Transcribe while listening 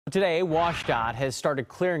Today, WSDOT has started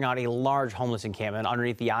clearing out a large homeless encampment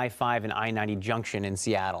underneath the I-5 and I-90 junction in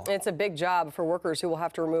Seattle. It's a big job for workers who will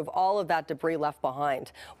have to remove all of that debris left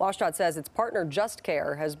behind. WSDOT says its partner Just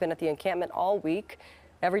Care has been at the encampment all week.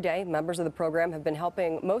 Every day, members of the program have been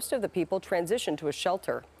helping most of the people transition to a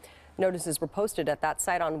shelter. Notices were posted at that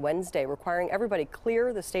site on Wednesday requiring everybody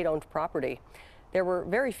clear the state-owned property. There were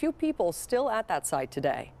very few people still at that site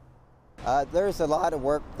today. There's a lot of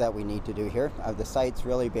work that we need to do here. The site's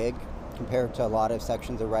really big compared to a lot of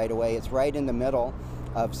sections of right-of-way. It's right in the middle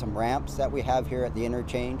of some ramps that we have here at the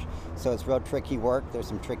interchange, so it's real tricky work. There's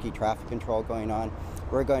some tricky traffic control going on.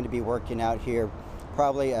 We're going to be working out here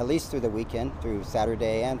probably at least through the weekend, through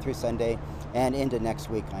Saturday and through Sunday, and into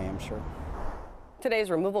next week, I am sure.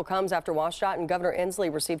 Today's removal comes after WSDOT and Governor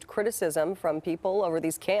Inslee received criticism from people over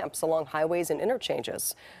these camps along highways and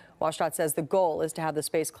interchanges. WSDOT says the goal is to have the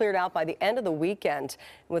space cleared out by the end of the weekend.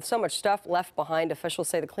 With so much stuff left behind, officials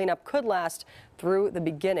say the cleanup could last through the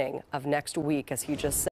beginning of next week, as he just said.